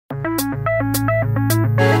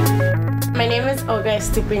My name is Olga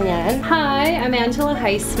Estupinan. Hi, I'm Angela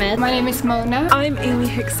Highsmith. My name is Mona. I'm Amy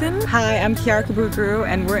Hixson. Hi, I'm Kiara Kabukuru,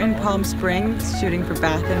 and we're in Palm Springs shooting for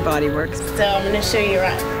Bath & Body Works. So I'm going to show you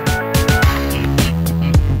around.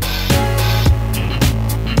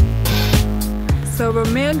 So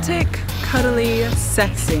romantic, cuddly,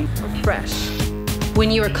 sexy, fresh.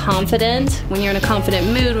 When you are confident, when you're in a confident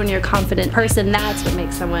mood, when you're a confident person, that's what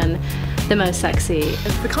makes someone the most sexy.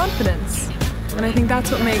 It's the confidence, and I think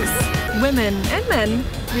that's what makes women and men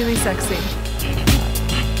really sexy.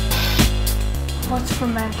 What's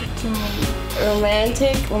romantic to me?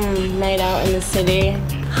 Romantic night out in the city.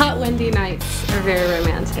 Hot, windy nights are very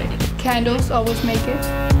romantic. Candles always make it.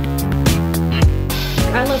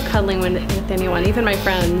 I love cuddling with anyone, even my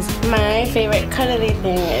friends. My favorite cuddly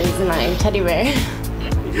thing is my teddy bear.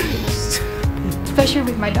 Especially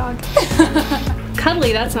with my dog.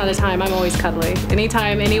 Cuddly, that's not a time. I'm always cuddly.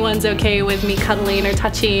 Anytime anyone's okay with me cuddling or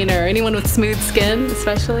touching, or anyone with smooth skin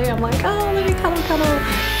especially, I'm like, oh, let me cuddle, cuddle.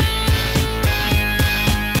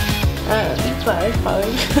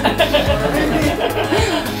 Probably.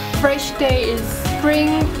 Fresh day is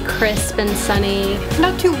spring. Crisp and sunny.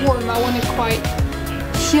 Not too warm, I want it quite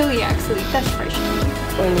chilly actually. That's fresh.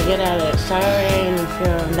 When you get out of the shower and you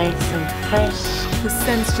feel nice and fresh. The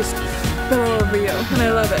scents just fill over you, and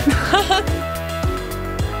I love it.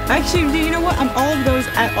 Actually, do you know what? I'm all of those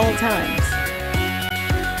at all times.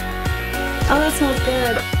 Oh, that smells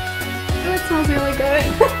good. Oh, it smells really good.